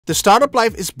The Startup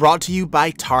Life is brought to you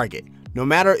by Target. No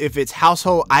matter if it's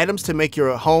household items to make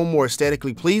your home more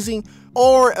aesthetically pleasing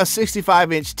or a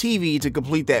 65-inch TV to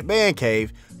complete that man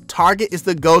cave, Target is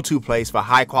the go-to place for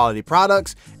high-quality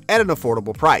products at an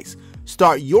affordable price.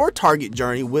 Start your Target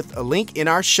journey with a link in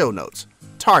our show notes.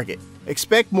 Target.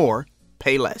 Expect more.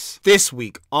 Pay less. This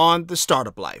week on The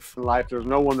Startup Life. In life, there's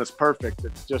no one that's perfect.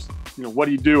 It's just, what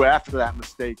do you do after that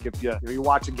mistake? If you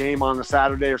watch a game on a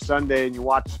Saturday or Sunday and you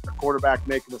watch a quarterback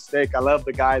make a mistake, I love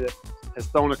the guy that has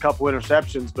thrown a couple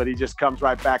interceptions, but he just comes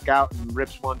right back out and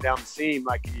rips one down the seam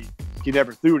like he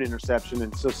never threw an interception.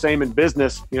 And so same in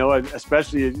business,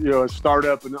 especially, a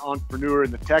startup and an entrepreneur in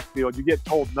the tech field, you get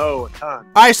told no a ton.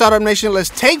 All right, Startup Nation, let's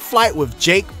take flight with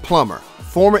Jake Plummer,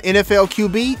 former NFL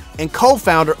QB and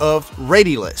co-founder of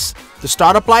ReadyList. The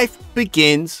Startup Life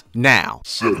begins now.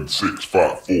 7, 6,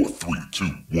 5, 4, 3, 2,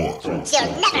 1.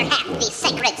 You'll never have the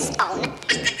sacred stone.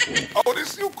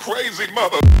 Otis, you crazy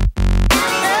mother.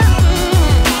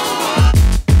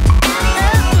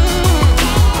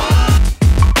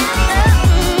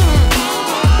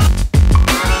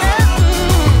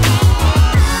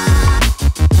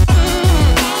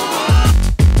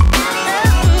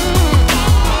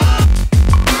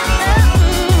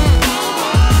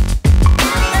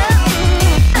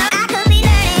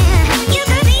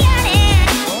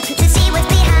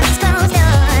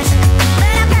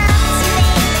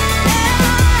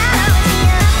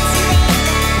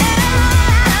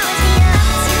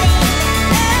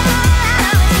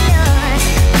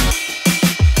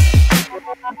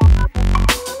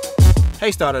 Hey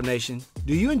Startup Nation,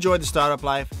 do you enjoy the Startup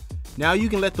Life? Now you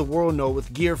can let the world know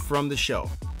with gear from the show.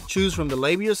 Choose from the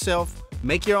label yourself,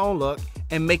 make your own look,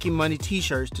 and Making Money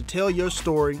t-shirts to tell your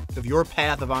story of your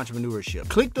path of entrepreneurship.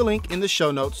 Click the link in the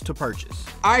show notes to purchase.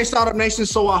 All right, Startup Nation,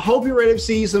 so I hope you're ready to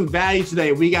see some value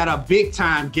today. We got a big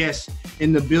time guest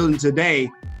in the building today.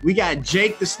 We got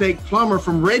Jake the Snake Plummer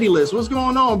from ReadyList. What's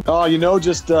going on? Oh,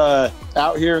 just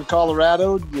out here in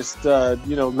Colorado, just,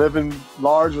 living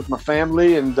large with my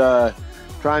family and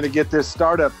trying to get this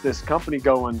company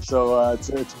going. So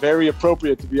it's very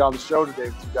appropriate to be on the show today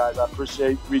with you guys. I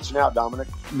appreciate reaching out, Dominic.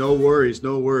 No worries.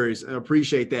 I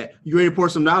appreciate that. You ready to pour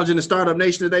some knowledge in the Startup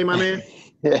Nation today, my man?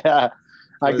 Yeah,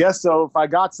 I guess so. If I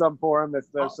got some for them, if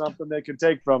there's something they can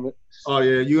take from it. Oh,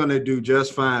 yeah, you're going to do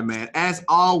just fine, man. As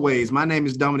always, my name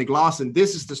is Dominic Lawson.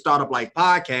 This is the Startup Life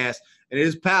Podcast, and it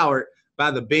is powered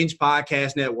by the Binge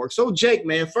Podcast Network. So, Jake,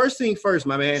 man, first thing first,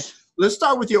 my man, let's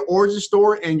start with your origin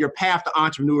story and your path to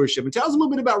entrepreneurship. And tell us a little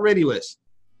bit about ReadyList.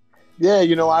 Yeah,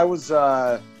 I was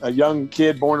a young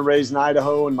kid born and raised in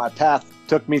Idaho, and my path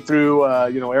took me through,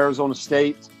 Arizona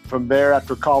State. From there,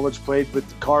 after college, played with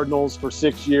the Cardinals for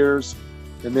 6 years,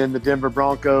 and then the Denver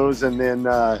Broncos, and then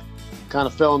kind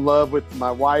of fell in love with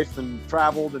my wife and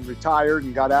traveled and retired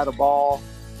and got out of ball.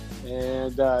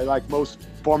 And like most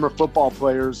former football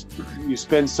players, you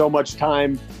spend so much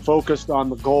time focused on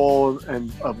the goal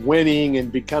and of winning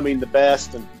and becoming the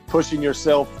best and pushing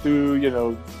yourself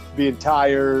through, being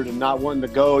tired and not wanting to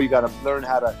go. You got to learn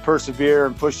how to persevere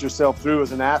and push yourself through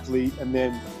as an athlete. And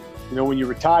then, when you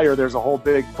retire, there's a whole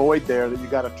big void there that you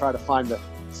got to try to find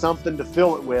something to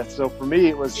fill it with. So for me,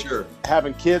 it was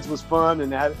having kids was fun,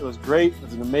 and it was great. It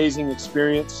was an amazing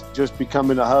experience, just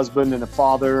becoming a husband and a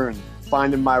father and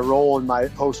finding my role in my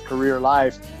post-career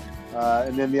life.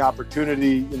 And then the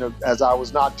opportunity, as I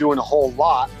was not doing a whole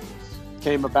lot,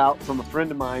 came about from a friend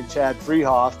of mine, Chad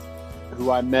Friehauf,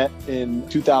 who I met in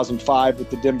 2005 with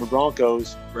the Denver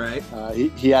Broncos. Right.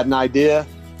 He had an idea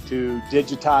to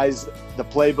digitize the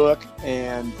playbook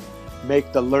and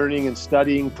make the learning and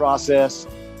studying process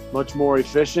much more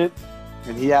efficient.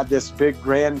 And he had this big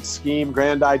grand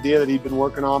idea that he'd been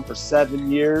working on for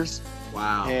 7 years.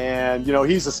 Wow. And,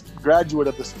 he's a graduate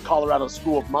of the Colorado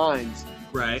School of Mines.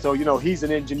 Right. So, he's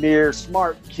an engineer,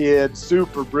 smart kid,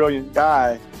 super brilliant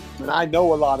guy. And I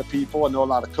know a lot of people. I know a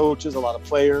lot of coaches, a lot of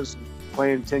players,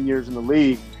 playing 10 years in the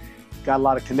league, got a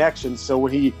lot of connections. So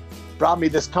when he brought me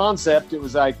this concept, it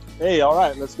was like, hey, all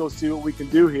right, let's go see what we can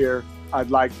do here. I'd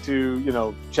like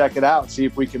to, check it out, see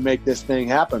if we can make this thing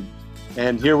happen.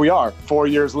 And here we are 4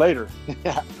 years later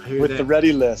with the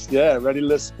ReadyList. Yeah,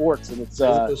 ReadyList Sports. And it's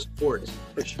Sports.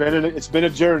 It's been a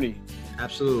journey.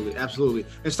 Absolutely.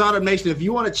 And Startup Nation, if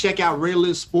you want to check out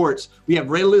ReadyList Sports, we have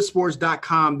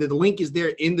ReadyListSports.com. The link is there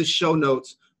in the show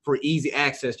notes for easy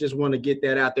access. Just want to get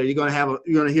that out there. You're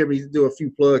gonna hear me do a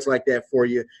few plugs like that for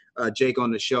you, Jake,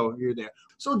 on the show. You're there.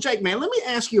 So Jake, man, let me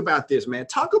ask you about this, man.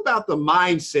 Talk about the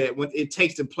mindset when it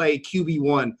takes to play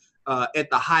QB1 at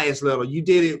the highest level. You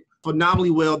did it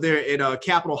phenomenally well there at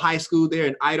Capitol High School there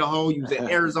in Idaho. You was at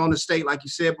Arizona State, like you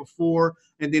said before,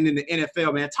 and then in the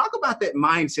NFL, man. Talk about that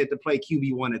mindset to play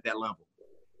QB1 at that level.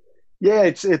 Yeah,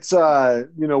 it's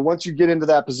once you get into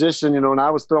that position, and I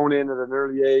was thrown in at an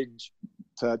early age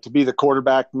to be the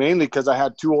quarterback, mainly because I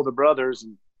had two older brothers.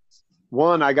 And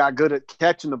one, I got good at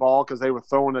catching the ball because they were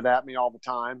throwing it at me all the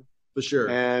time. For sure.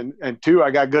 And two,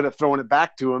 I got good at throwing it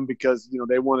back to them because,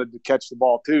 they wanted to catch the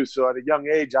ball too. So at a young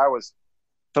age, I was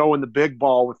throwing the big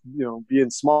ball with, being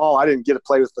small. I didn't get to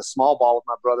play with the small ball with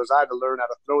my brothers. I had to learn how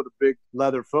to throw the big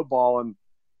leather football, and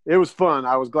it was fun.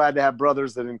 I was glad to have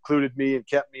brothers that included me and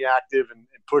kept me active and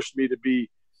pushed me to be,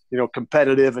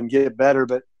 competitive and get better.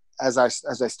 But as I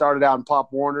started out in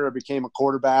Pop Warner, I became a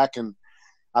quarterback, and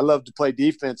I loved to play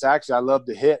defense. Actually, I loved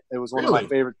to hit. It was one of my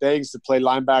favorite things to play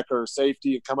linebacker or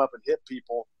safety and come up and hit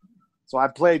people. So I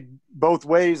played both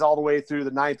ways all the way through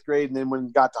the 9th grade. And then when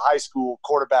I got to high school,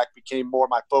 quarterback became more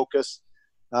my focus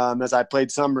as I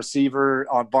played some receiver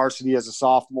on varsity as a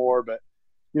sophomore. But,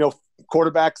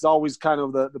 quarterback is always kind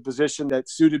of the position that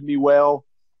suited me well.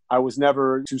 I was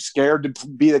never too scared to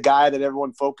be the guy that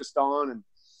everyone focused on. And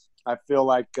I feel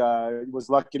like I was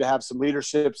lucky to have some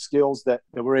leadership skills that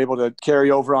were able to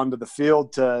carry over onto the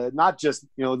field to not just,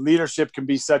 leadership can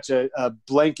be such a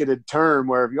blanketed term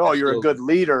where, you're a good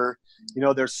leader.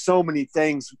 There's so many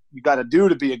things you got to do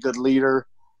to be a good leader,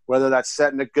 whether that's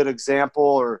setting a good example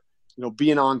or,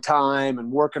 being on time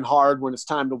and working hard when it's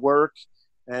time to work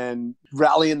and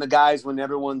rallying the guys when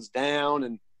everyone's down.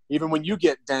 And even when you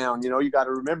get down, you got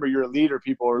to remember you're a leader.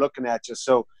 People are looking at you.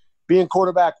 So being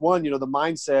quarterback one, the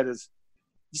mindset is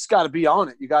you just got to be on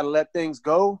it. You got to let things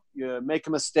go. You make a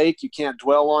mistake, you can't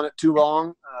dwell on it too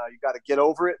long. You got to get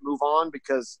over it, move on,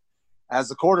 because as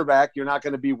the quarterback, you're not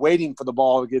going to be waiting for the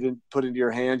ball to get put into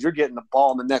your hands. You're getting the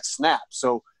ball in the next snap.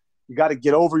 So you got to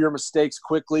get over your mistakes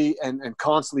quickly and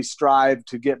constantly strive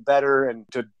to get better and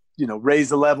to, raise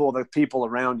the level of the people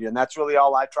around you. And that's really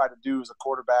all I try to do as a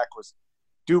quarterback was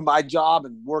do my job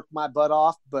and work my butt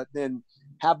off, but then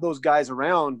have those guys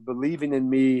around believing in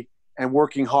me and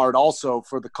working hard also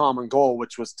for the common goal,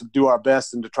 which was to do our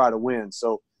best and to try to win.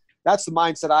 So that's the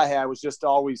mindset I had, was just to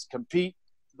always compete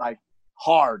like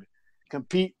hard,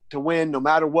 compete to win no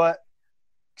matter what,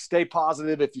 stay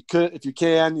positive if you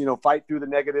can, fight through the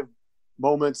negative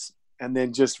moments and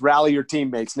then just rally your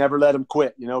teammates. Never let them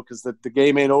quit, because the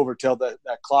game ain't over till that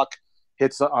clock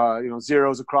hits,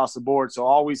 zeros across the board. So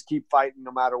always keep fighting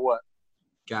no matter what.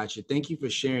 Gotcha. Thank you for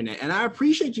sharing that. And I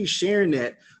appreciate you sharing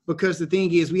that, because the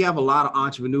thing is, we have a lot of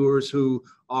entrepreneurs who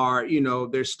are,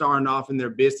 they're starting off in their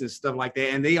business, stuff like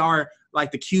that. And they are like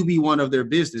the QB1 of their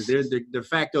business. They're the de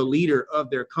facto leader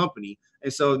of their company.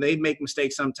 And so they make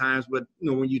mistakes sometimes. But,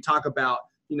 when you talk about,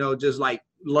 just like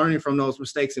learning from those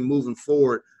mistakes and moving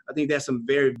forward, I think that's some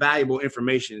very valuable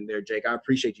information there, Jake. I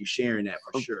appreciate you sharing that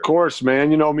for sure. Of course,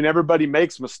 man. Everybody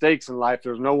makes mistakes in life.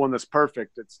 There's no one that's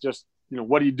perfect. It's just,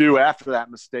 what do you do after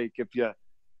that mistake? If you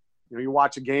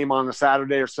watch a game on a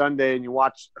Saturday or Sunday and you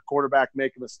watch a quarterback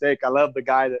make a mistake, I love the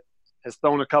guy that has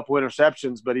thrown a couple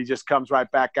interceptions, but he just comes right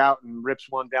back out and rips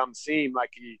one down the seam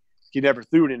like he never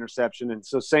threw an interception. And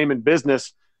so same in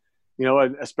business,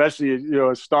 especially,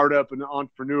 a startup and an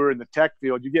entrepreneur in the tech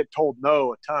field, you get told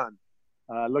no a ton.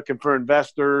 Looking for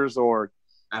investors or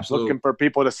Absolutely. Looking for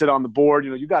people to sit on the board,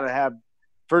 you got to have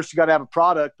 – first you got to have a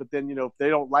product, but then, if they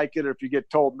don't like it or if you get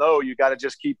told no, you got to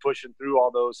just keep pushing through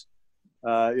all those,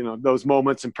 those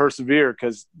moments and persevere,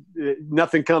 because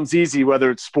nothing comes easy,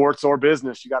 whether it's sports or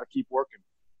business. You got to keep working.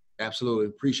 Absolutely.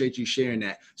 Appreciate you sharing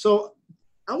that. So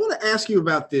I want to ask you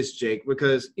about this, Jake,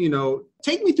 because,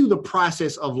 take me through the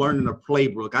process of learning a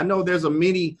playbook. I know there's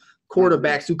many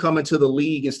quarterbacks who come into the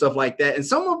league and stuff like that, and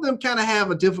some of them kind of have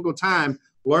a difficult time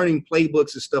learning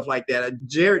playbooks and stuff like that.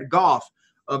 Jared Goff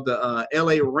of the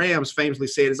LA Rams famously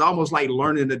said it's almost like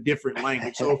learning a different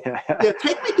language. So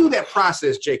take me through that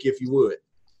process, Jake, if you would.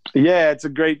 Yeah, it's a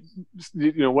great,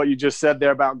 what you just said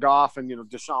there about Goff and,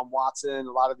 Deshaun Watson,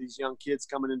 a lot of these young kids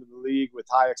coming into the league with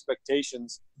high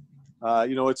expectations.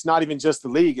 It's not even just the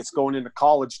league. It's going into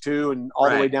college too, and all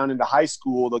the way down into high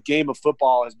school. The game of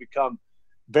football has become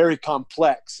very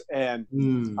complex. And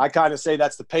I kind of say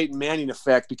that's the Peyton Manning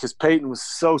effect, because Peyton was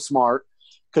so smart,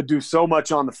 could do so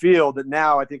much on the field, that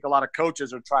now I think a lot of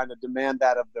coaches are trying to demand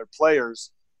that of their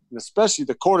players, and especially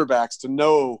the quarterbacks, to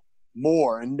know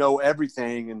more and know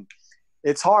everything. And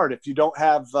it's hard if you don't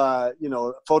have,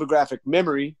 photographic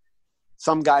memory.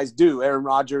 Some guys do. Aaron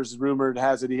Rodgers, rumored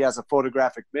has it, he has a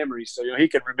photographic memory. So, he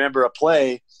can remember a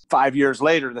play 5 years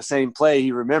later, the same play,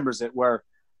 he remembers it. Where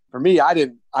for me, I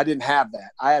didn't have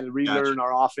that. I had to relearn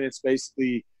our offense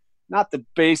basically, not the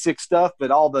basic stuff, but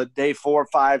all the day 4,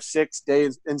 5, 6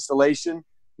 days installation.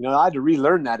 I had to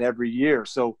relearn that every year.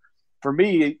 So for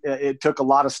me, it took a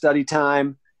lot of study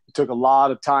time. It took a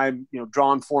lot of time,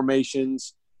 drawing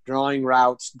formations, drawing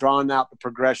routes, drawing out the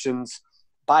progressions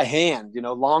by hand,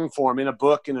 long form in a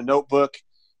book, in a notebook,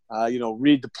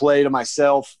 read the play to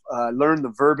myself, learn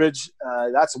the verbiage.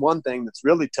 That's one thing that's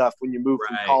really tough when you move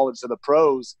from college to the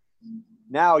pros.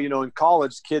 Now, in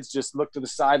college, kids just look to the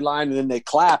sideline and then they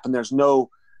clap and there's no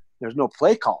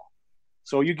play call.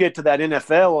 So you get to that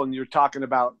NFL and you're talking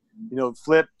about,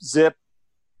 flip, zip,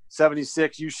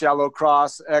 76, use shallow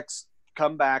cross, X,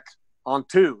 come back on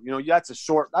 2.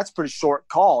 That's pretty short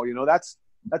call. That's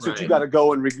what you got to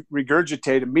go and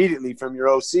regurgitate immediately from your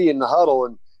OC in the huddle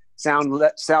and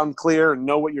sound clear and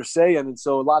know what you're saying. And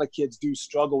so a lot of kids do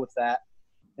struggle with that.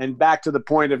 And back to the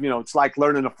point of, it's like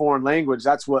learning a foreign language.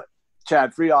 That's what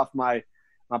Chad Friehauf, my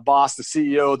boss, the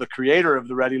CEO, the creator of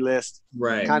the ReadyList,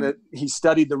 he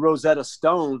studied the Rosetta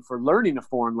Stone for learning a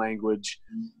foreign language,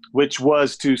 which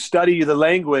was to study the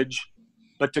language,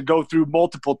 but to go through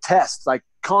multiple tests, like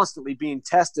constantly being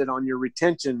tested on your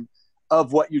retention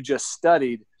of what you just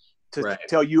studied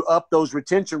till you up those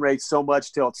retention rates so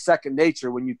much till it's second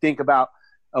nature. When you think about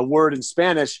a word in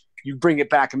Spanish, you bring it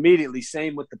back immediately.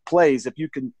 Same with the plays. If you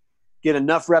can get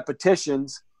enough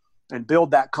repetitions and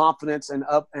build that confidence and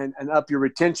up your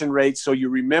retention rates so you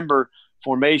remember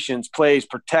formations, plays,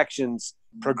 protections,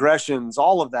 progressions,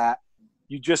 all of that,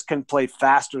 you just can play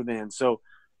faster then. So,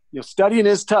 studying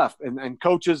is tough, and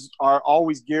coaches are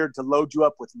always geared to load you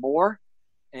up with more.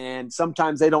 And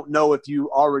sometimes they don't know if you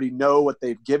already know what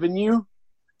they've given you.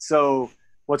 So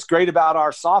what's great about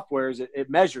our software is it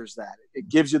measures that. It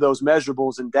gives you those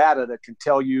measurables and data that can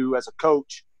tell you as a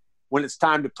coach when it's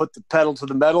time to put the pedal to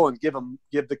the metal and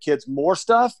give the kids more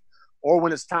stuff, or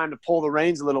when it's time to pull the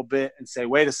reins a little bit and say,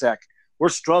 wait a sec, we're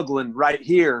struggling right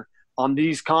here on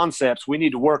these concepts. We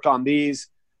need to work on these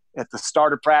at the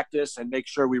start of practice and make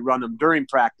sure we run them during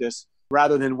practice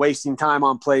rather than wasting time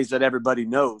on plays that everybody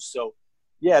knows. So,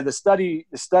 yeah, the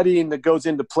studying that goes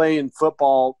into playing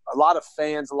football, a lot of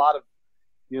fans, a lot of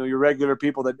your regular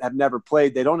people that have never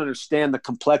played, they don't understand the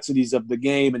complexities of the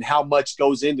game and how much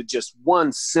goes into just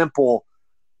one simple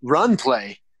run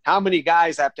play. How many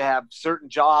guys have to have certain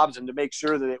jobs and to make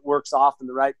sure that it works off in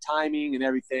the right timing and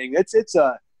everything.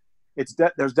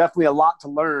 There's definitely a lot to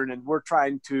learn, and we're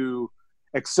trying to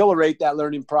accelerate that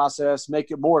learning process, make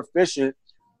it more efficient,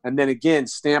 and then again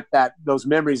stamp those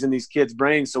memories in these kids'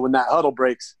 brains so when that huddle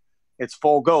breaks, it's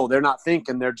full go. They're not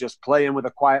thinking, they're just playing with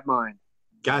a quiet mind.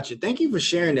 Gotcha. Thank you for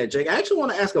sharing that, Jake. I actually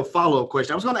want to ask a follow-up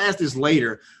question. I was going to ask this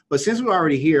later, but since we're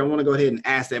already here, I want to go ahead and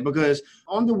ask that because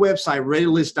on the website,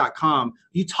 ReadyList.com,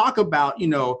 you talk about,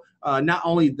 not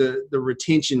only the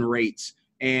retention rates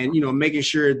and, making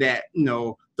sure that,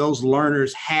 those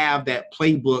learners have that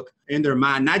playbook in their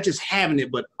mind, not just having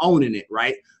it, but owning it,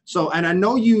 right? So, and I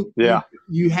know you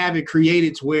have it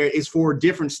created to where it's for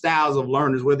different styles of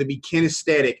learners, whether it be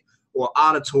kinesthetic or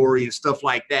auditory and stuff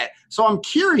like that. So I'm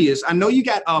curious, I know you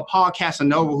got Paul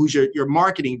Casanova, who's your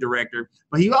marketing director,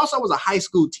 but he also was a high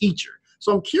school teacher.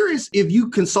 So I'm curious if you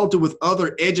consulted with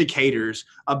other educators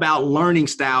about learning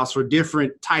styles for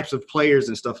different types of players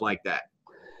and stuff like that.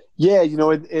 Yeah,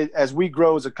 as we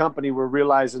grow as a company, we're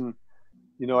realizing,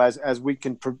 as we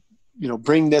can,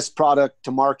 bring this product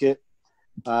to market.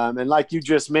 And like you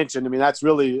just mentioned, that's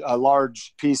really a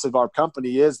large piece of our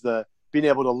company is the being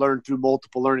able to learn through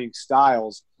multiple learning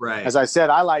styles. Right. As I said,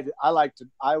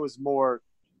 I was more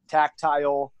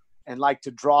tactile and like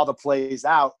to draw the plays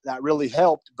out. That really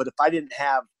helped. But if I didn't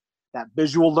have that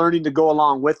visual learning to go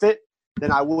along with it,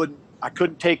 then I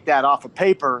couldn't take that off of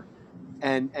paper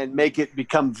and make it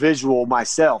become visual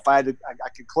myself. I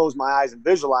could close my eyes and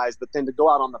visualize, but then to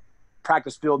go out on the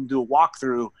practice field and do a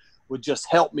walkthrough would just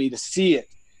help me to see it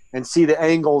and see the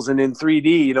angles and in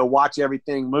 3D, watch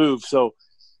everything move. So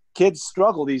kids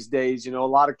struggle these days. A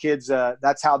lot of kids,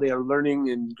 that's how they are learning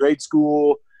in grade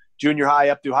school, junior high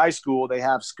up through high school. They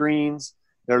have screens.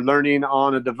 They're learning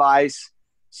on a device.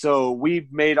 So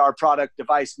we've made our product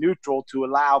device neutral to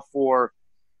allow for,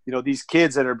 these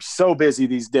kids that are so busy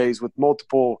these days with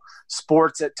multiple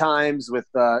sports at times, with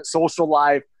social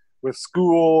life, with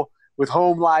school, with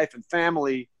home life and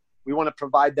family. We want to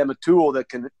provide them a tool that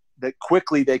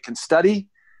quickly they can study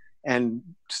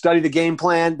the game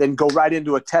plan, then go right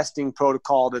into a testing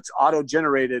protocol that's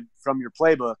auto-generated from your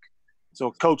playbook. So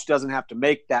a coach doesn't have to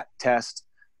make that test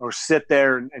or sit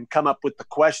there and come up with the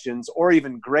questions or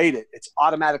even grade it. It's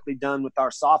automatically done with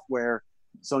our software.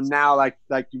 So now, like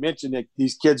you mentioned,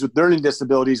 these kids with learning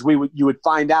disabilities, you would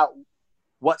find out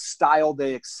what style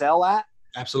they excel at.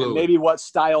 Absolutely. And maybe what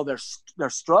style they're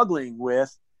struggling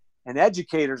with. And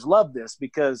educators love this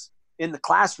because in the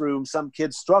classroom, some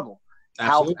kids struggle.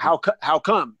 Absolutely. How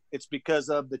come? It's because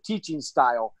of the teaching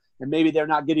style, and maybe they're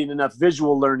not getting enough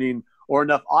visual learning or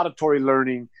enough auditory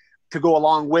learning to go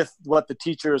along with what the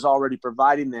teacher is already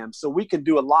providing them. So we can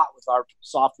do a lot with our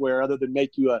software other than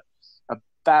make you a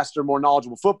faster, more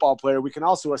knowledgeable football player. We can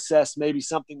also assess maybe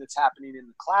something that's happening in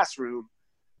the classroom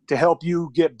to help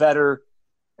you get better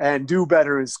and do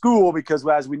better in school, because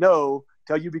as we know,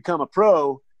 till you become a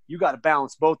pro, you got to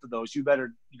balance both of those. You got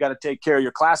to take care of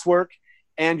your classwork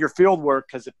and your field work,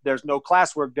 because if there's no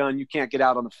classwork done, you can't get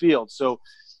out on the field. So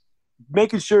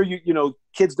making sure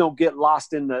kids don't get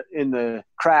lost in the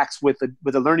cracks with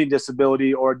a learning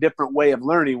disability or a different way of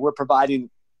learning. We're providing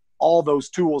all those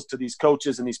tools to these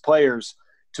coaches and these players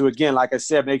to, again, like I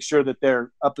said, make sure that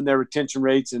they're up in their retention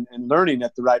rates and learning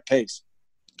at the right pace.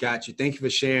 Got you. Thank you for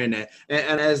sharing that.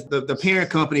 And as the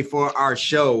parent company for our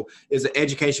show is an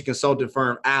education consulting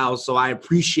firm, Owls, so I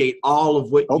appreciate all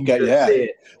of what you just said.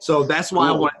 So that's why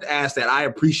I wanted to ask that. I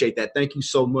appreciate that. Thank you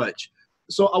so much.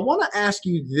 So I want to ask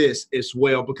you this as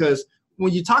well, because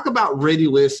when you talk about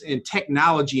ReadyList and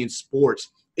technology in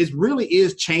sports, it really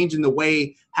is changing the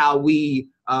way how we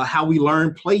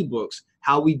learn playbooks,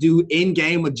 how we do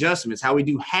in-game adjustments, how we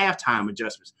do halftime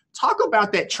adjustments. Talk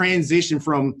about that transition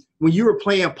from when you were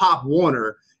playing Pop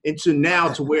Warner into now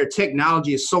to where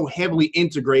technology is so heavily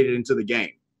integrated into the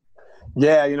game.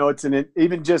 Yeah, it's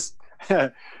even just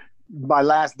my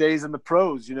last days in the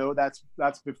pros,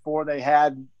 that's before they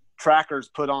had trackers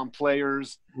put on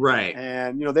players. Right.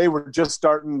 And, they were just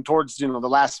starting towards, the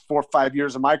last 4 or 5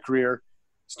 years of my career,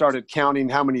 started counting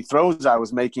how many throws I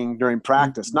was making during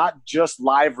practice, mm-hmm. not just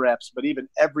live reps, but even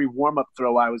every warm-up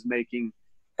throw I was making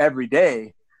every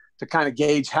day, to kind of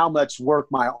gauge how much work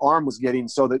my arm was getting,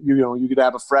 so that, you could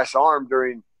have a fresh arm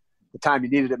during the time you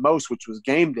needed it most, which was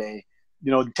game day.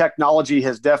 Technology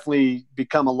has definitely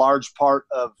become a large part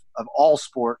of all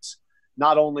sports,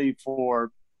 not only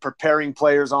for preparing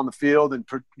players on the field and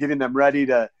getting them ready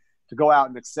to go out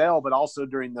and excel, but also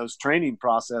during those training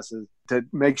processes to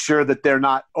make sure that they're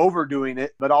not overdoing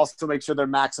it, but also make sure they're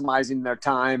maximizing their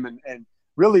time. And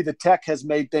really the tech has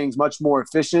made things much more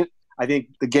efficient. I think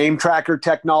the game tracker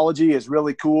technology is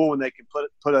really cool when they can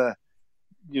put a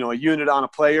unit on a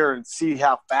player and see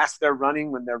how fast they're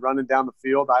running when they're running down the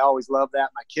field. I always love that.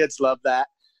 My kids love that,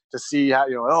 to see how,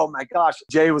 oh my gosh,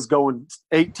 Jay was going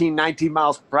 18, 19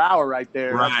 miles per hour right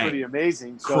there. Right. That's pretty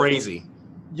amazing. So, crazy.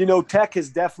 Tech is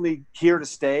definitely here to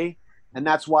stay. And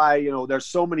that's why, there's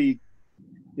so many,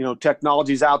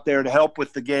 technologies out there to help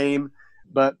with the game,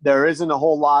 but there isn't a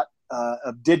whole lot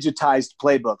of digitized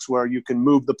playbooks where you can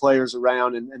move the players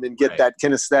around and then get that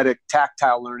kinesthetic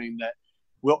tactile learning that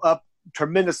will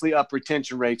tremendously up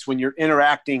retention rates when you're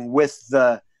interacting with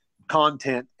the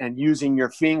content and using your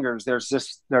fingers. There's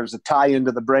a tie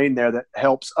into the brain there that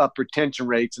helps up retention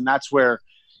rates. And that's where,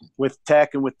 with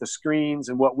tech and with the screens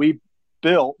and what we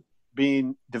built,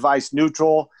 being device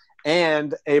neutral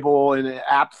and able in an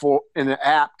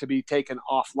app to be taken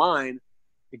offline,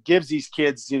 it gives these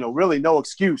kids, really no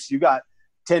excuse. You got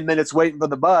 10 minutes waiting for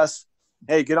the bus.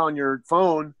 Hey, get on your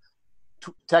phone,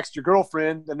 text your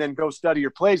girlfriend, and then go study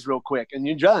your plays real quick, and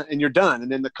you're done.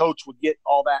 And then the coach would get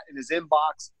all that in his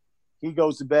inbox. He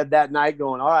goes to bed that night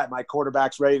going, all right, my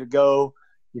quarterback's ready to go.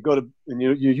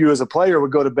 You as a player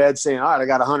would go to bed saying, all right, I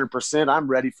got 100%. I'm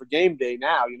ready for game day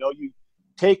now. You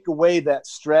take away that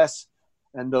stress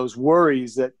and those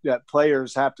worries that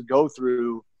players have to go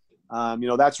through.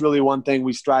 That's really one thing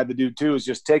we strive to do too, is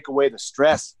just take away the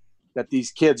stress that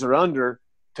these kids are under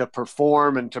to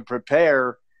perform and to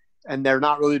prepare. And they're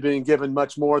not really being given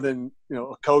much more than,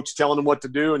 a coach telling them what to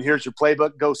do. And here's your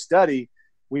playbook, go study.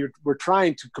 We're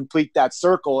trying to complete that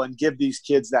circle and give these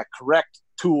kids that correct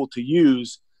tool to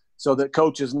use, so that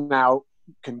coaches now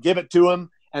can give it to them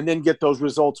and then get those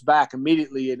results back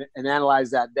immediately and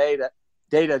analyze that data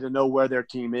to know where their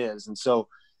team is. And so,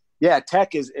 yeah,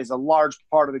 tech is a large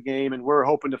part of the game, and we're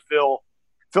hoping to fill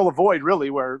a void really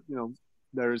where,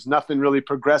 there's nothing really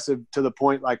progressive to the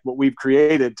point like what we've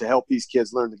created to help these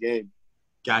kids learn the game.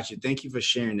 Gotcha. Thank you for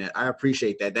sharing that. I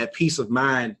appreciate that. That peace of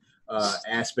mind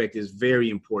aspect is very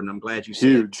important. I'm glad you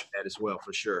said that as well,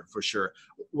 for sure.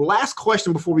 Last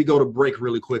question before we go to break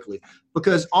really quickly,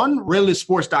 because on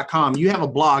ReadyListSports.com, you have a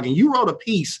blog, and you wrote a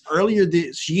piece earlier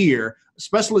this year,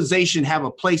 specialization have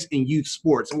a place in youth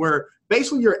sports, and where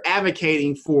basically you're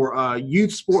advocating for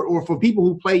youth sport, or for people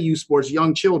who play youth sports,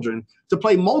 young children, to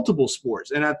play multiple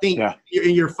sports. And I think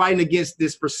you're fighting against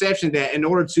this perception that in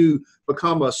order to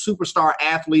become a superstar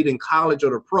athlete in college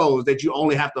or the pros, that you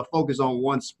only have to focus on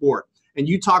one sport. And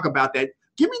you talk about that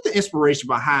Give me the inspiration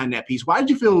behind that piece. Why did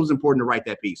you feel it was important to write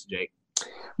that piece, Jake?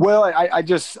 Well, I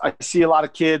see a lot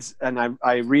of kids, and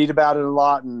I read about it a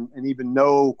lot, and even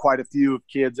know quite a few of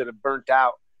kids that have burnt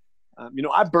out.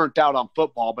 I burnt out on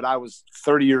football, but I was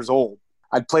 30 years old.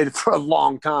 I'd played it for a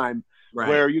long time, right,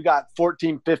 where you got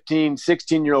 14, 15,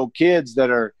 16-year-old kids that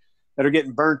are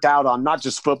getting burnt out on not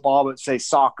just football, but say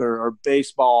soccer or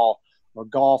baseball or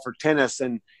golf or tennis.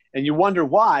 And you wonder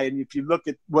why. And if you look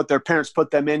at what their parents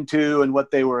put them into and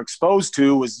what they were exposed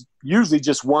to was usually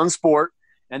just one sport,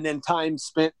 and then time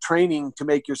spent training to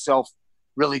make yourself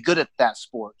really good at that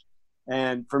sport.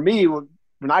 And for me, when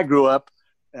I grew up,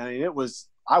 I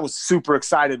was super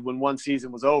excited when one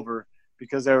season was over,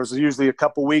 because there was usually a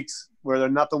couple weeks where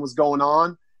nothing was going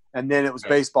on, and then it was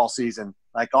baseball season.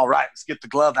 Like, all right, let's get the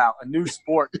glove out, a new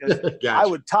sport. Gotcha. I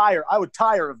would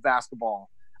tire of basketball.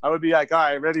 I would be like, all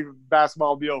right, ready for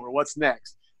basketball to be over. What's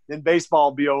next? Then baseball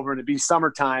would be over, and it'd be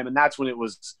summertime, and that's when it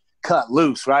was cut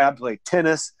loose, right? I played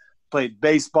tennis, played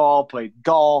baseball, played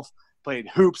golf, played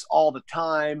hoops all the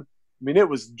time. I mean, it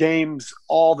was games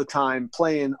all the time,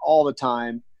 playing all the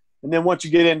time. And then once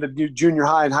you get into junior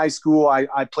high and high school,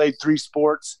 I played 3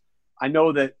 sports. I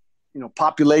know that,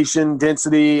 population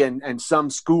density and some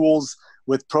schools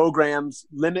with programs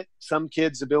limit some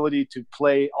kids' ability to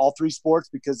play all 3 sports,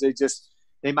 because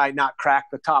they might not crack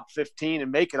the top 15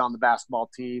 and make it on the basketball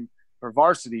team or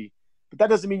varsity. But that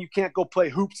doesn't mean you can't go play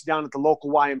hoops down at the local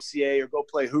YMCA or go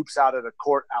play hoops out at a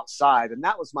court outside. And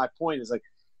that was my point, is like,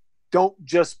 don't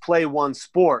just play one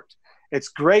sport. It's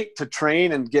great to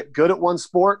train and get good at one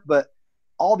sport, but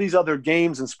all these other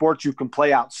games and sports you can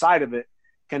play outside of it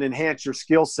can enhance your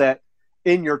skill set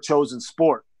in your chosen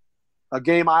sport. A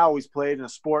game I always played, and a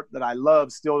sport that I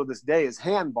love still to this day, is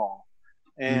handball.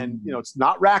 And, it's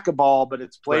not racquetball, but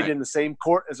it's played in the same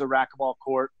court as a racquetball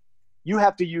court. You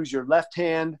have to use your left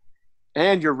hand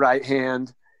and your right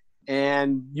hand,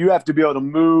 and you have to be able to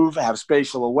move, have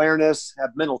spatial awareness,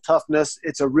 have mental toughness.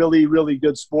 It's a really, really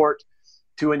good sport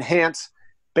to enhance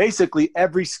basically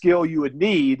every skill you would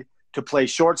need to play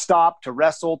shortstop, to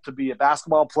wrestle, to be a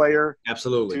basketball player.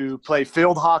 Absolutely. To play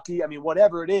field hockey. I mean,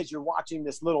 whatever it is, you're watching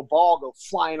this little ball go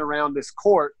flying around this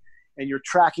court, and you're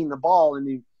tracking the ball.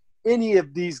 And any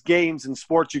of these games and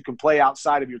sports you can play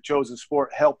outside of your chosen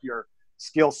sport help your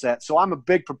skill set. So I'm a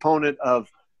big proponent of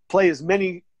play as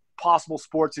many possible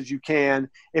sports as you can.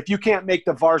 If you can't make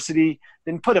the varsity,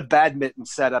 then put a badminton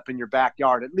set up in your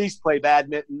backyard. At least play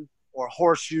badminton or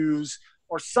horseshoes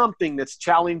or something that's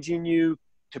challenging you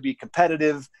to be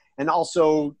competitive, and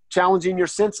also challenging your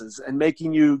senses and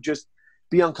making you just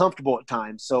be uncomfortable at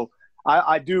times. So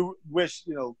I do wish,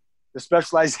 the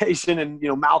specialization, and,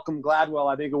 Malcolm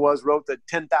Gladwell, I think it was, wrote that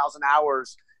 10,000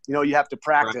 hours, you have to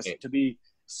practice to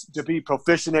be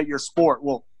proficient at your sport.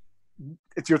 Well,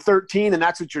 if you're 13 and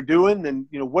that's what you're doing, then,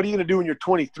 what are you going to do when you're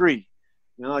 23?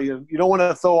 You don't want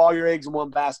to throw all your eggs in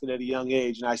one basket at a young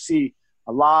age. And I see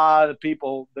a lot of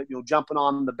people that, jumping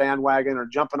on the bandwagon or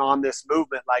jumping on this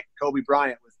movement like Kobe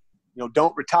Bryant with,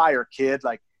 don't retire, kid.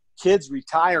 Like, kids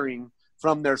retiring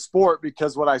from their sport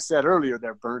because what I said earlier,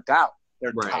 they're burnt out.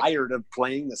 They're tired of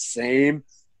playing the same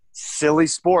silly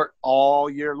sport all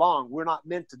year long. We're not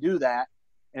meant to do that.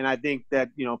 And I think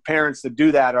that, parents that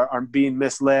do that are being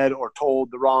misled or told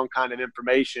the wrong kind of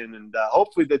information. And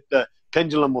hopefully that the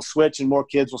pendulum will switch and more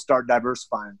kids will start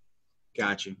diversifying.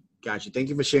 Got you. Thank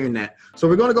you for sharing that. So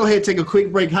we're going to go ahead and take a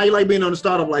quick break. How you like being on the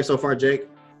Startup Life so far, Jake?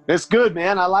 It's good,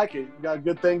 man. I like it. You got a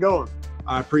good thing going.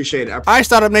 I appreciate it. All right,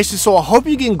 Startup Nation. So I hope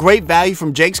you're getting great value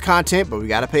from Jake's content, but we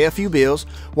got to pay a few bills.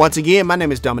 Once again, my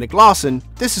name is Dominic Lawson.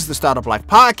 This is the Startup Life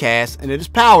Podcast, and it is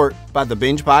powered by the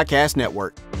Binge Podcast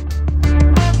Network.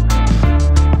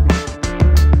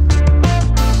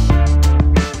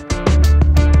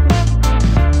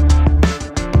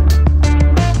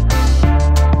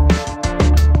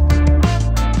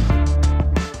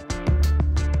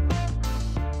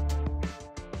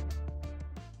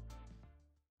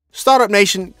 Startup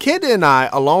Nation, Kenda and I,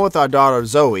 along with our daughter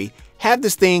Zoe, have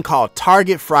this thing called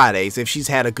Target Fridays if she's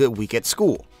had a good week at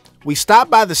school. We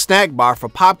stop by the snack bar for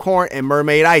popcorn and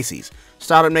mermaid ices.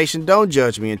 Startup Nation, don't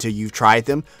judge me until you've tried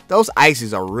them. Those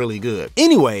ices are really good.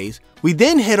 Anyways, we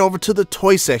then head over to the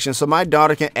toy section so my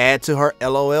daughter can add to her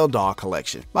LOL doll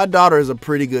collection. My daughter is a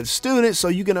pretty good student, so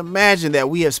you can imagine that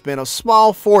we have spent a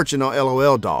small fortune on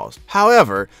LOL dolls.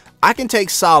 However, I can take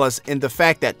solace in the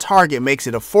fact that Target makes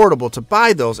it affordable to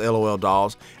buy those LOL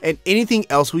dolls and anything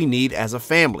else we need as a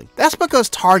family. That's because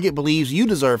Target believes you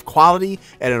deserve quality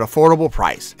at an affordable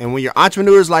price. And when you're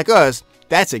entrepreneurs like us,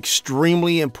 That's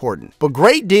extremely important. But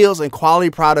great deals and quality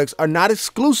products are not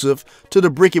exclusive to the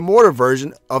brick and mortar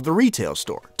version of the retail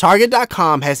store.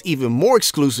 Target.com has even more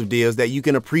exclusive deals that you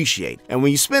can appreciate. And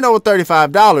when you spend over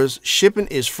 $35, shipping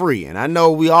is free. And I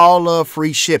know we all love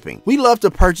free shipping. We love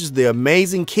to purchase the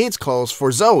amazing kids clothes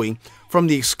for Zoe from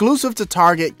the exclusive to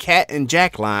Target Cat and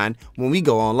Jack line when we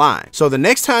go online. So the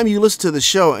next time you listen to the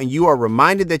show and you are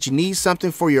reminded that you need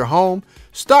something for your home,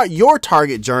 start your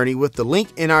Target journey with the link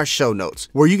in our show notes,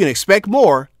 where you can expect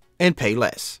more and pay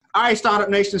less. All right, Startup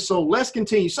Nation, so let's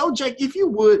continue. So, Jake, if you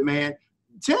would, man,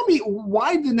 tell me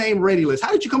why the name ReadyList?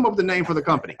 How did you come up with the name for the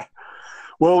company?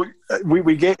 Well,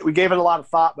 we gave it a lot of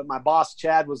thought, but my boss,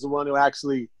 Chad, was the one who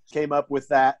actually came up with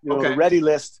that. The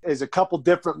ReadyList is a couple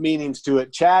different meanings to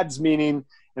it. Chad's meaning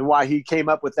and why he came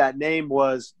up with that name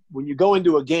was when you go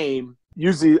into a game,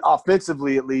 usually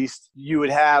offensively at least, you would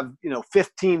have,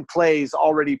 15 plays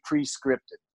already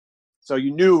pre-scripted. So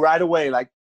you knew right away, like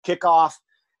kickoff,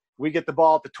 we get the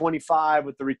ball at the 25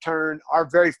 with the return. Our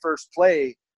very first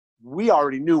play, we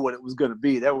already knew what it was going to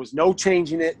be. There was no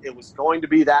changing it. It was going to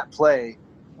be that play.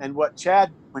 And what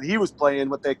Chad, when he was playing,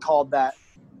 what they called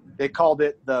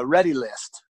it the Ready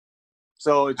List.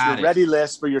 So it's your Ready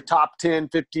List for your top 10,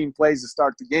 15 plays to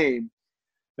start the game.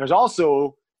 There's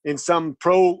also, in some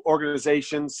pro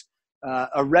organizations,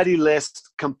 a Ready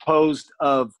List composed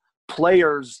of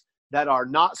players that are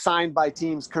not signed by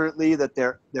teams currently, that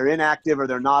they're inactive or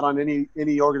they're not on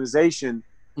any organization,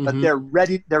 but they're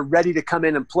ready to come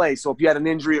in and play. So if you had an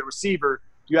injury at receiver,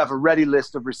 you have a Ready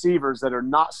List of receivers that are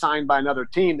not signed by another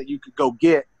team that you could go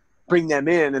get, bring them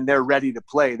in, and they're ready to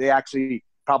play. They actually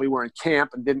probably were in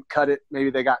camp and didn't cut it. Maybe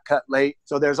they got cut late.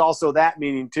 So there's also that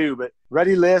meaning too. But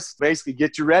Ready List, basically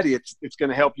get you ready. It's going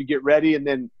to help you get ready. And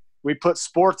then we put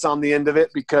sports on the end of it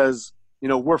because,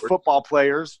 we're football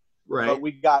players. Right. But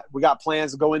we got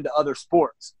plans to go into other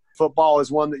sports. Football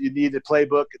is one that you need a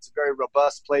playbook. It's a very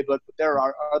robust playbook, but there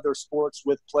are other sports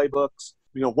with playbooks.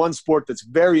 One sport that's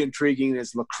very intriguing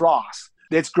is lacrosse.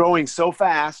 It's growing so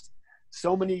fast.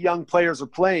 So many young players are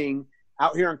playing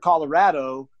out here in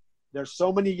Colorado. There's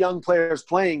so many young players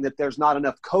playing that there's not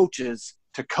enough coaches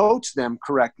to coach them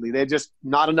correctly. They're just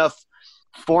not enough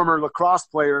former lacrosse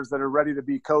players that are ready to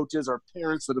be coaches or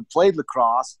parents that have played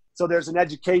lacrosse. So there's an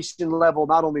education level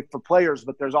not only for players,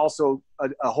 but there's also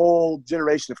a whole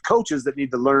generation of coaches that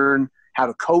need to learn how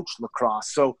to coach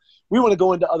lacrosse. So we want to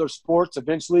go into other sports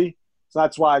eventually. So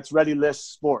that's why it's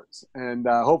ReadyList Sports. And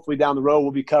hopefully down the road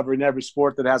we'll be covering every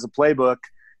sport that has a playbook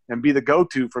and be the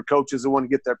go-to for coaches who want to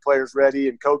get their players ready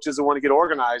and coaches who want to get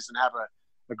organized and have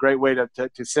a great way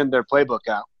to send their playbook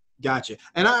out. Gotcha.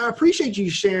 And I appreciate you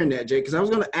sharing that, Jake, because I was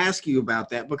going to ask you about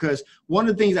that, because one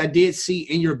of the things I did see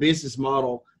in your business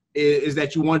model is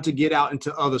that you want to get out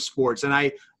into other sports. And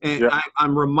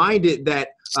I'm reminded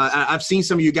that I've seen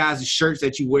some of you guys' shirts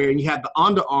that you wear, and you have the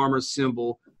Under Armour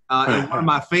symbol. And one of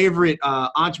my favorite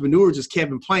entrepreneurs is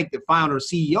Kevin Plank, the founder and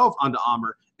CEO of Under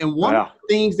Armour. And one of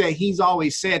the things that he's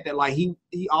always said that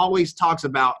he always talks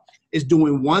about is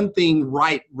doing one thing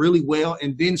right really well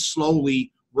and then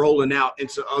slowly rolling out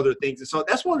into other things. And so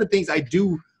that's one of the things I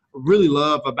do really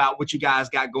love about what you guys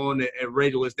got going at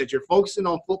ReadyList, that you're focusing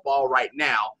on football right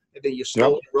now, and then you're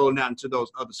slowly rolling out into those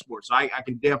other sports. So I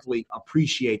can definitely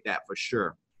appreciate that for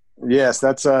sure. Yes,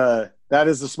 that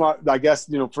is the smart, I guess,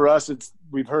 for us,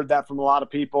 we've heard that from a lot of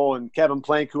people, and Kevin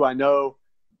Plank, who I know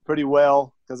pretty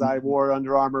well because I wore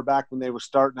Under Armour back when they were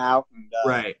starting out.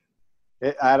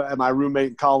 And, my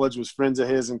roommate in college was friends of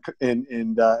his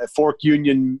in at Fork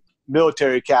Union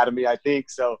Military Academy, I think.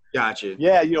 So, gotcha.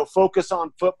 Yeah, focus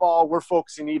on football. We're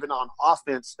focusing even on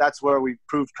offense. That's where we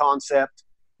proved concept.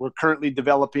 We're currently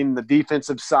developing the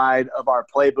defensive side of our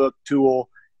playbook tool,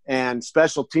 and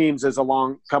special teams is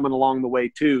coming along the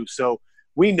way too. So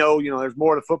we know, there's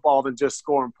more to football than just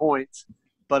scoring points,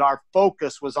 but our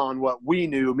focus was on what we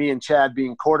knew, me and Chad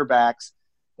being quarterbacks,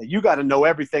 that you got to know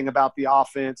everything about the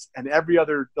offense, and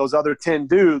those other 10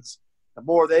 dudes, the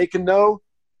more they can know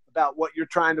about what you're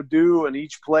trying to do in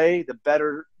each play, the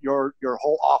better your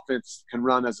whole offense can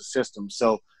run as a system.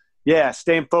 So yeah,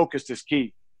 staying focused is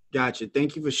key. Gotcha.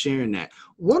 Thank you for sharing that.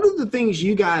 One of the things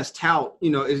you guys tout,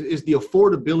 is the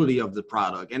affordability of the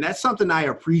product. And that's something I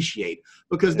appreciate,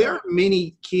 because there are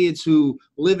many kids who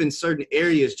live in certain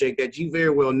areas, Jake, that you very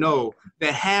well know,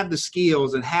 that have the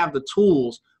skills and have the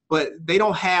tools, but they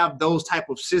don't have those type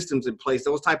of systems in place,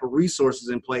 those type of resources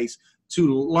in place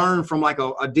to learn from like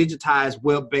a digitized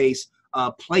web-based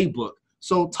playbook.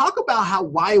 So talk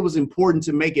about why it was important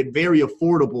to make it very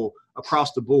affordable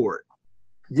across the board.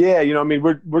 Yeah,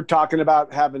 we're talking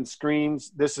about having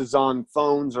screens. This is on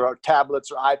phones or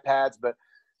tablets or iPads, but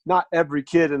not every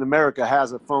kid in America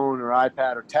has a phone or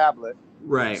iPad or tablet.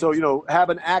 Right. So,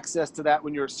 having access to that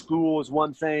when you're at school is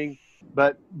one thing,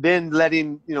 but then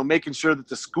making sure that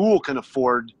the school can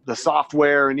afford the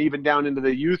software and even down into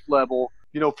the youth level.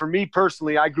 For me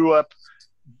personally, I grew up,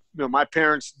 my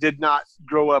parents did not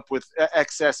grow up with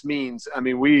excess means. I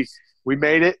mean, we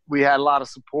made it. We had a lot of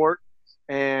support.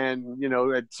 And,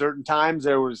 at certain times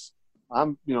there was,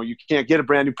 you can't get a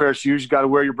brand new pair of shoes. You got to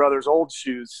wear your brother's old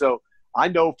shoes. So I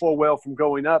know full well from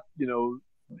growing up,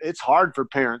 it's hard for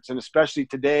parents, and especially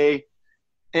today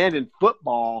and in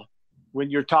football, when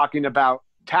you're talking about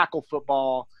tackle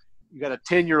football, you got a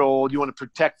 10-year-old, you want to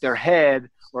protect their head,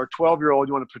 or a 12-year-old,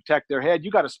 you want to protect their head.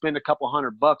 You got to spend a couple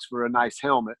 $100 for a nice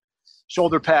helmet.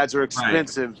 Shoulder pads are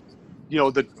expensive.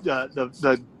 Right.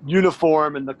 The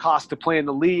uniform and the cost to play in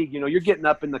the league, you're getting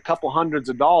up in the couple hundreds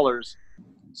of dollars.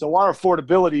 So our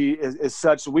affordability is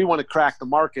such that we want to crack the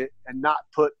market and not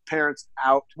put parents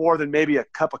out more than maybe a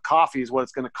cup of coffee is what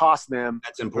it's going to cost them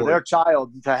for their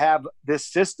child to have this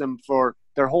system for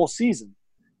their whole season.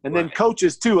 And then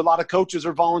coaches too. A lot of coaches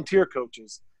are volunteer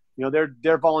coaches.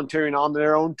 They're volunteering on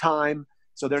their own time,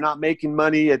 so they're not making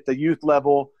money at the youth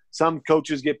level. Some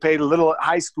coaches get paid a little at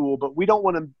high school, but we don't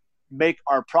want to make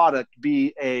our product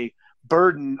be a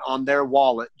burden on their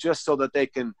wallet just so that they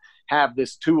can have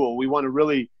this tool. We want to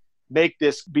really make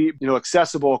this be,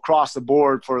 accessible across the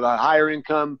board for the higher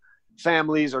income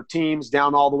families or teams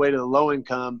down all the way to the low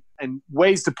income. And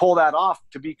ways to pull that off,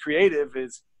 to be creative,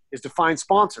 is to find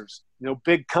sponsors,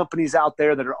 big companies out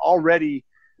there that are already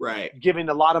giving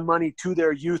a lot of money to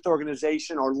their youth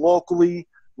organization, or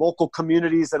local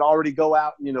communities that already go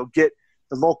out and, get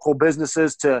the local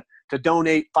businesses to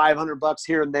donate $500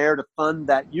 here and there to fund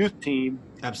that youth team.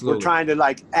 Absolutely. We're trying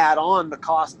to add on the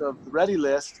cost of the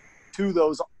ReadyList to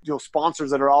those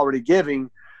sponsors that are already giving.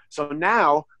 So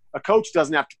now a coach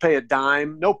doesn't have to pay a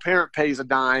dime. No parent pays a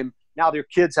dime. Now their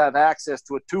kids have access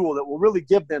to a tool that will really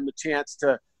give them the chance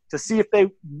to see if they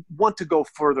want to go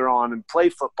further on and play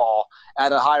football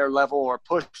at a higher level or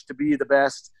push to be the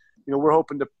best. We're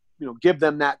hoping to give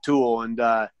them that tool. And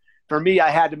for me, I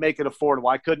had to make it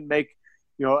affordable. I couldn't make,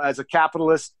 as a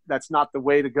capitalist, that's not the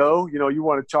way to go. You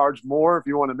want to charge more if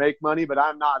you want to make money, but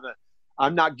I'm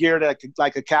not geared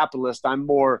like a capitalist. I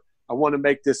want to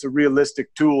make this a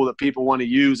realistic tool that people want to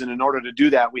use. And in order to do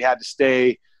that, we had to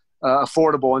stay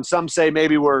affordable. And some say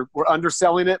maybe we're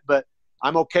underselling it, but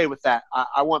I'm okay with that.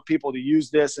 I want people to use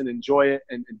this and enjoy it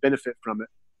and benefit from it.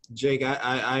 Jake,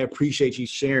 I appreciate you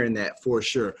sharing that for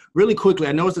sure. Really quickly,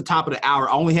 I know it's the top of the hour.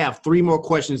 I only have 3 more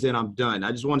questions, then I'm done.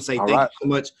 I just want to say thank you so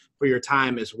much for your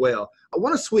time as well. I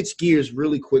want to switch gears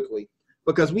really quickly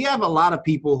because we have a lot of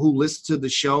people who listen to the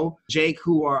show, Jake,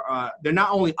 who are they're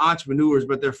not only entrepreneurs,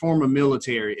 but they're former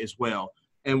military as well.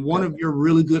 And one of your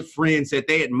really good friends that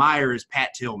they admire is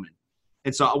Pat Tillman.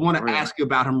 And so I want to ask you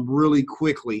about him really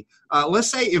quickly.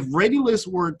 Let's say if ReadyList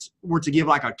were to give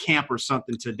like a camp or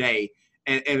something today,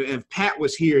 and if Pat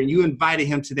was here and you invited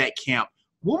him to that camp,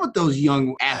 what would those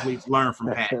young athletes learn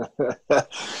from Pat?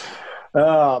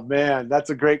 Oh, man, that's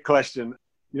a great question.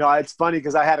 It's funny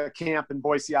because I had a camp in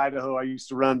Boise, Idaho I used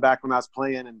to run back when I was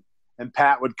playing, and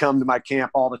Pat would come to my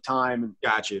camp all the time. And,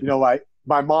 gotcha.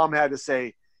 My mom had to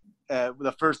say,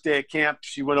 the first day of camp,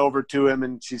 she went over to him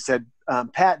and she said,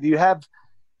 Pat,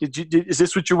 is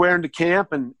this what you're wearing to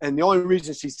camp? And the only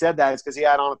reason she said that is because he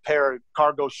had on a pair of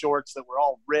cargo shorts that were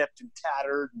all ripped and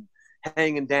tattered and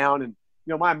hanging down. And,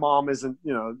 my mom isn't,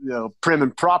 prim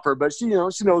and proper, but she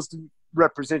knows to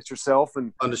represent yourself.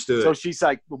 And understood. So she's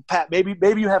like, well, Pat,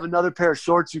 maybe you have another pair of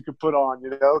shorts you could put on,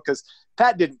 because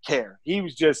Pat didn't care. He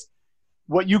was just,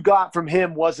 what you got from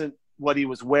him wasn't what he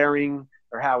was wearing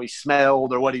or how he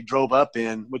smelled or what he drove up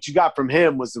in. What you got from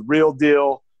him was the real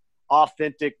deal,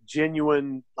 authentic,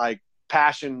 genuine,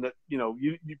 passion that,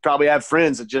 you probably have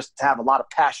friends that just have a lot of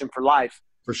passion for life.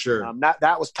 For sure.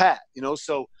 That was Pat,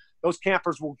 so those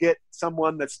campers will get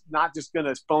someone that's not just going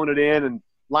to phone it in and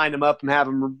line them up and have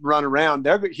them run around.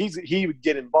 He would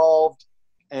get involved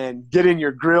and get in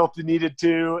your grill if you needed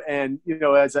to. And,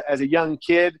 as a young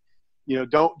kid,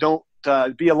 don't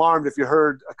be alarmed if you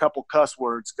heard a couple cuss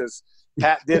words, because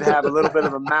Pat did have a little bit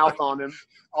of a mouth on him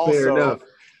also. Fair enough.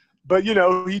 But,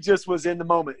 he just was in the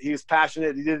moment. He was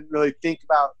passionate. He didn't really think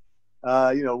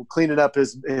about, cleaning up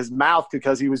his mouth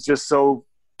because he was just so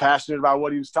passionate about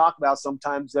what he was talking about.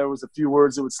 Sometimes there was a few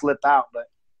words that would slip out. But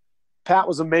Pat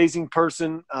was an amazing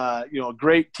person, a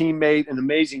great teammate, an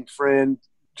amazing friend,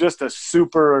 just a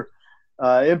super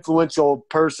influential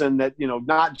person that,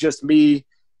 not just me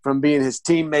from being his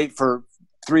teammate for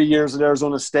 3 years at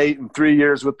Arizona State and 3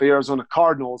 years with the Arizona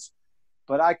Cardinals,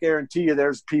 but I guarantee you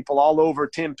there's people all over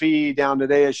Tempe down to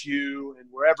ASU and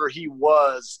wherever he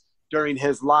was during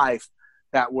his life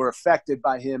that were affected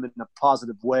by him in a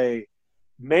positive way,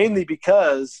 mainly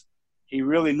because he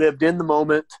really lived in the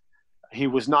moment. He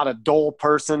was not a dull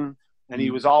person, and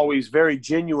he was always very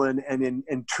genuine and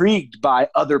intrigued by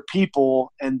other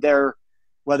people and their,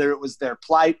 whether it was their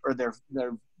plight or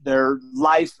their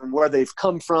life and where they've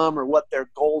come from or what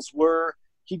their goals were.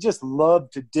 He just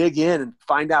loved to dig in and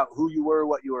find out who you were,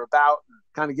 what you were about, and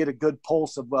kind of get a good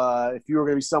pulse of if you were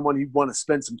going to be someone you'd want to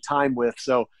spend some time with.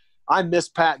 So I miss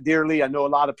Pat dearly. I know a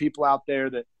lot of people out there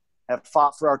that have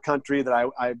fought for our country that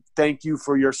I thank you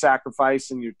for your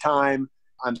sacrifice and your time.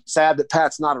 I'm sad that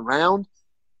Pat's not around,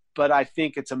 but I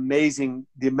think it's amazing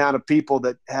the amount of people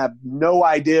that have no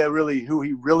idea really who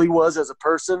he really was as a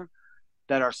person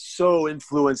that are so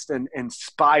influenced and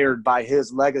inspired by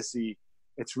his legacy.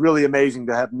 It's really amazing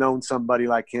to have known somebody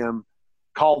like him,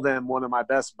 call them one of my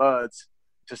best buds,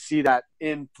 to see that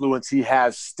influence he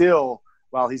has still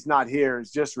while he's not here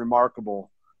is just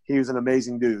remarkable. He was an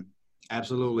amazing dude.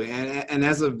 Absolutely. And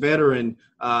as a veteran,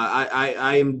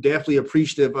 I am definitely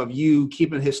appreciative of you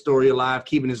keeping his story alive,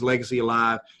 keeping his legacy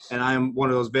alive. And I am one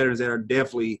of those veterans that are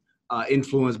definitely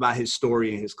influenced by his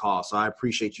story and his cause. So I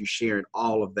appreciate you sharing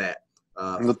all of that.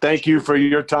 Well, thank you for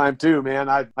your time too, man.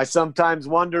 I sometimes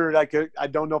wondered, I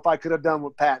don't know if I could have done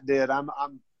what Pat did.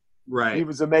 Right. He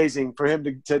was amazing. For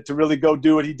him to really go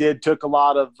do what he did took a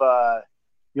lot of,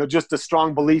 just a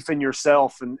strong belief in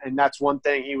yourself. And that's one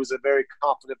thing. He was a very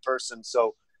confident person.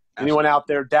 So anyone out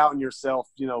there doubting yourself,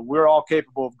 we're all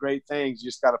capable of great things. You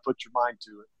just got to put your mind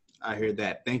to it. I hear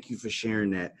that. Thank you for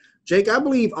sharing that. Jake, I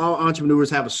believe all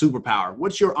entrepreneurs have a superpower.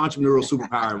 What's your entrepreneurial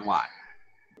superpower and why?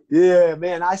 Yeah,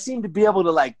 man, I seem to be able to,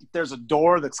 if there's a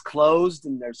door that's closed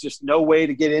and there's just no way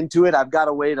to get into it, I've got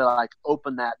a way to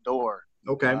open that door.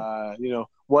 Okay.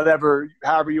 However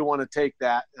you want to take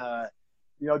that.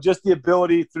 Just the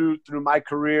ability through my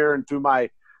career and through my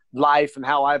life and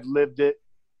how I've lived it,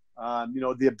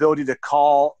 the ability to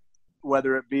call,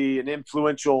 whether it be an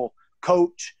influential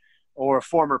coach or a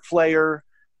former player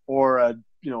or a,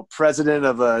 president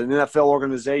of an NFL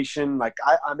organization.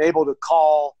 I'm able to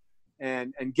call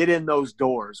and get in those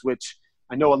doors, which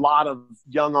I know a lot of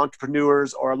young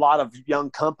entrepreneurs or a lot of young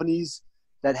companies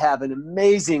that have an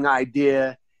amazing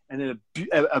idea and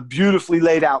a beautifully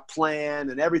laid out plan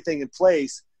and everything in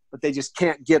place, but they just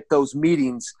can't get those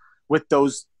meetings with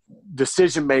those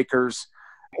decision makers,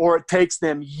 or it takes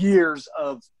them years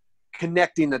of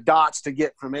connecting the dots to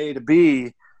get from A to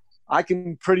B. I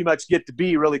can pretty much get to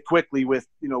B really quickly with,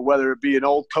 whether it be an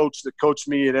old coach that coached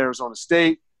me at Arizona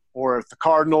State or at the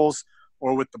Cardinals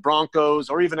or with the Broncos,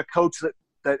 or even a coach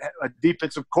that a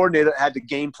defensive coordinator that had to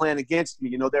game plan against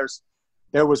me.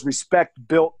 There was respect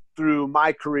built through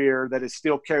my career that is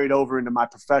still carried over into my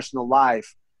professional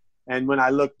life. And when I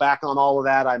look back on all of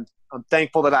that, I'm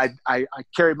thankful that I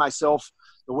carried myself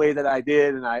the way that I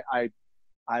did. And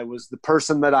I was the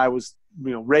person that I was,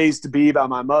 raised to be by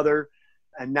my mother.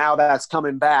 And now that's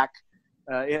coming back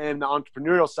in the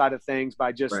entrepreneurial side of things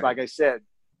by just, right, like I said,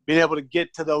 being able to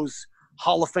get to those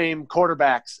Hall of Fame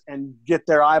quarterbacks and get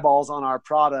their eyeballs on our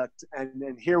product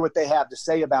and hear what they have to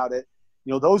say about it.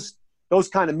 Those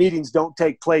kind of meetings don't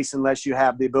take place unless you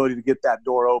have the ability to get that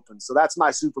door open. So that's my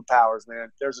superpowers, man.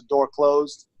 If there's a door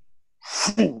closed,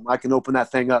 I can open that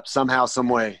thing up somehow, some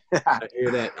way. I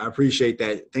hear that. I appreciate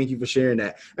that. Thank you for sharing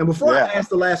that. And before I ask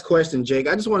the last question, Jake,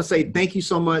 I just want to say thank you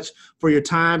so much for your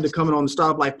time to coming on the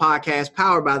Startup Life podcast,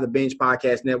 powered by the Binge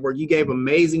Podcast Network. You gave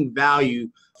amazing value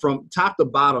from top to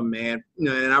bottom, man.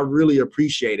 And I really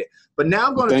appreciate it. But now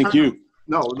I'm going to thank you.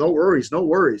 No worries. No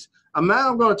worries. Now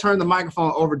I'm going to turn the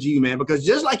microphone over to you, man, because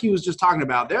just like you was just talking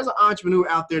about, there's an entrepreneur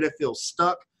out there that feels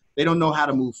stuck. They don't know how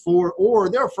to move forward, or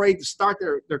they're afraid to start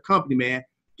their company, man.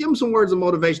 Give them some words of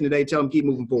motivation today. Tell them keep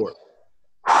moving forward.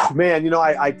 Man,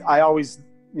 I always,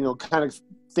 kind of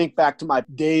think back to my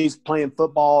days playing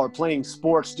football or playing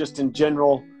sports just in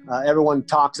general. Everyone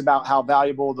talks about how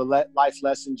valuable the life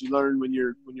lessons you learn when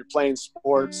you're playing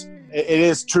sports. It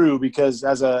is true, because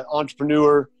as an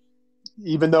entrepreneur,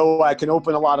 even though I can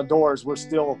open a lot of doors,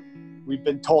 we've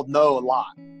been told no a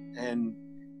lot. And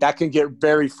that can get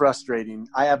very frustrating.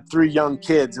 I have 3 young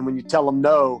kids, and when you tell them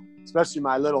no, especially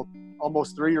my little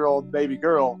almost 3-year-old baby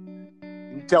girl,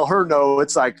 you tell her no,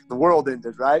 it's like the world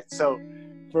ended, right? So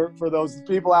for those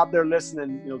people out there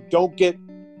listening, don't get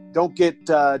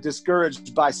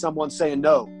discouraged by someone saying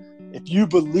no. If you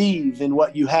believe in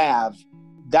what you have,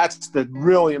 that's the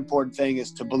really important thing,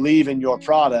 is to believe in your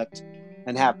product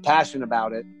and have passion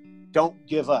about it. Don't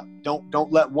give up.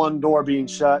 Don't let one door being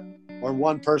shut or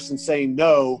one person saying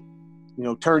no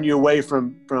turn you away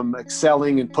from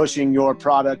excelling and pushing your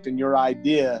product and your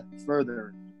idea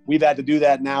further. We've had to do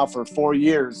that now for 4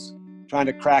 years, trying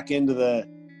to crack into the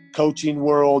coaching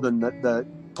world and the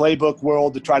playbook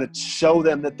world to try to show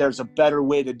them that there's a better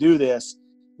way to do this.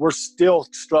 We're still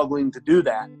struggling to do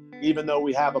that, even though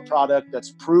we have a product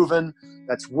that's proven,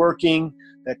 that's working,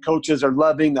 that coaches are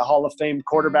loving, the Hall of Fame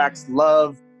quarterbacks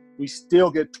love. We still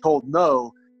get told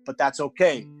no, but that's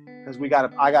okay, because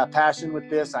I got passion with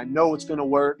this. I know it's going to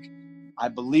work. I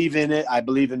believe in it. I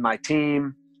believe in my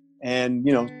team. And,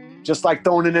 just like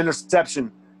throwing an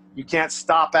interception, you can't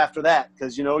stop after that,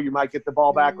 because, you might get the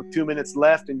ball back with 2 minutes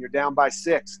left and you're down by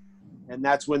 6. And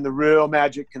that's when the real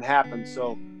magic can happen.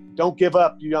 So don't give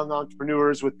up, you young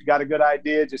entrepreneurs. If you got a good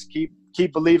idea, just keep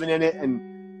believing in it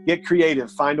and get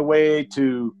creative. Find a way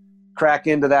to crack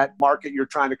into that market you're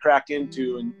trying to crack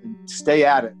into and stay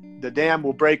at it. The dam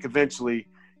will break eventually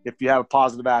if you have a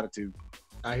positive attitude.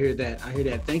 I hear that.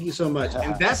 Thank you so much.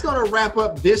 And that's going to wrap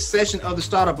up this session of the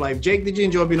Startup Life. Jake, did you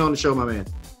enjoy being on the show, my man?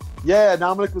 Yeah,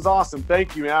 Dominic was awesome.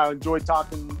 Thank you, man. I enjoyed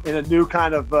talking in a new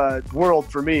kind of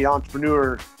world for me,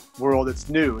 entrepreneur world. It's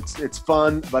new. It's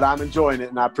fun, but I'm enjoying it,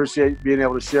 and I appreciate being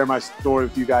able to share my story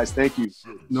with you guys. Thank you.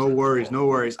 No worries. All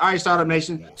right, Startup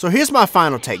Nation. So here's my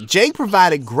final take. Jake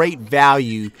provided great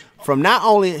value from not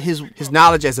only his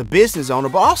knowledge as a business owner,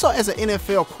 but also as an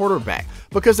NFL quarterback.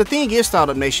 Because the thing is,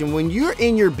 Startup Nation, when you're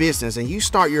in your business and you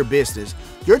start your business,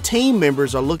 your team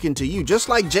members are looking to you. Just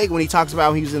like Jake when he talks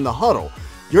about when he was in the huddle.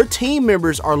 Your team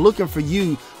members are looking for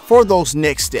you for those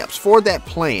next steps, for that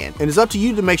plan. And it's up to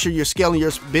you to make sure you're scaling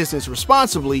your business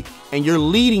responsibly and you're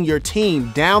leading your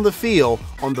team down the field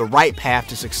on the right path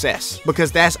to success.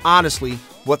 Because that's honestly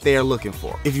what they are looking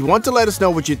for. If you want to let us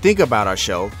know what you think about our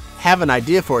show, have an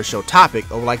idea for a show topic,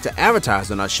 or would like to advertise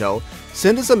on our show,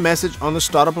 send us a message on the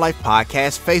Startup Life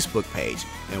Podcast Facebook page.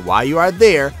 And while you are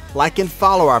there, like and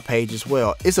follow our page as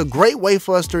well. It's a great way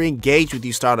for us to engage with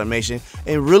you, Startup Nation,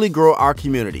 and really grow our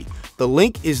community. The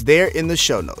link is there in the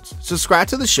show notes. Subscribe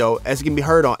to the show as it can be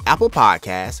heard on Apple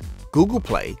Podcasts, Google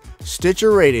Play,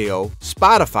 Stitcher Radio,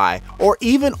 Spotify, or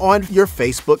even on your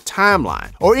Facebook timeline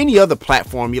or any other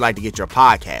platform you like to get your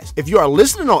podcast. If you are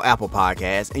listening on Apple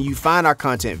Podcasts and you find our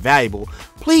content valuable,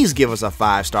 please give us a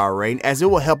 5-star rating, as it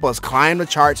will help us climb the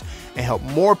charts and help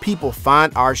more people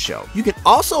find our show. You can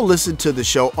also listen to the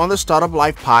show on the Startup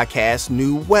Life Podcast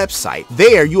new website.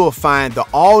 There you will find the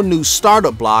all-new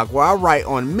startup blog where I write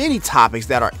on many topics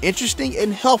that are interesting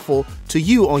and helpful to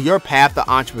you on your path to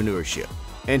entrepreneurship.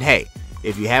 And hey,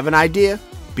 if you have an idea,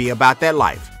 be about that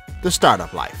life, the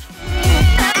Startup Life.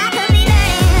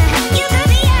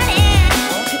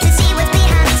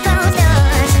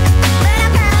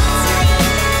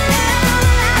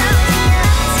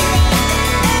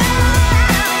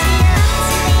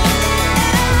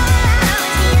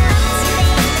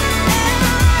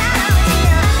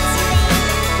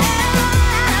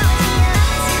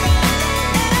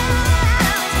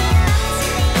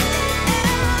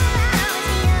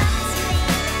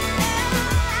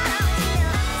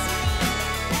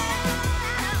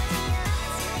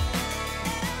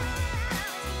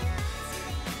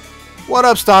 What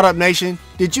up, Startup Nation?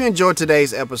 Did you enjoy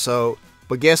today's episode?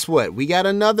 But guess what? We got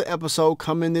another episode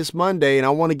coming this Monday, and I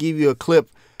want to give you a clip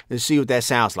and see what that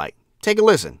sounds like. Take a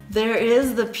listen. There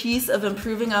is the piece of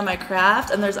improving on my craft,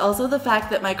 and there's also the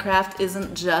fact that my craft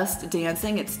isn't just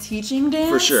dancing, it's teaching dance.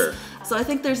 For sure. So I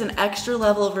think there's an extra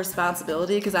level of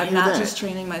responsibility, because I'm not just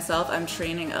training myself, I'm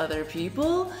training other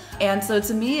people. And so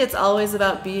to me, it's always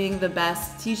about being the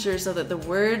best teacher so that the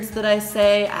words that I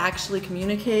say actually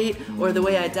communicate, or the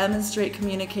way I demonstrate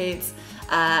communicates.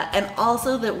 And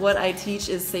also that what I teach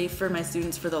is safe for my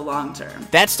students for the long term.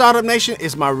 That, Startup Nation,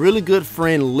 is my really good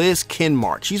friend Liz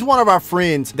Kenmark. She's one of our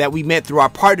friends that we met through our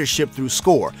partnership through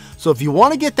SCORE. So if you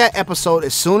want to get that episode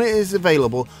as soon as it's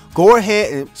available, go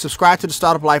ahead and subscribe to the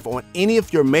Startup Life on any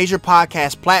of your major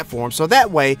podcast platforms. So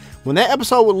that way, when that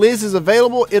episode with Liz is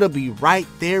available, it'll be right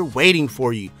there waiting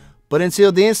for you. But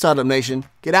until then, Startup Nation,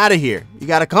 get out of here. You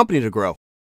got a company to grow.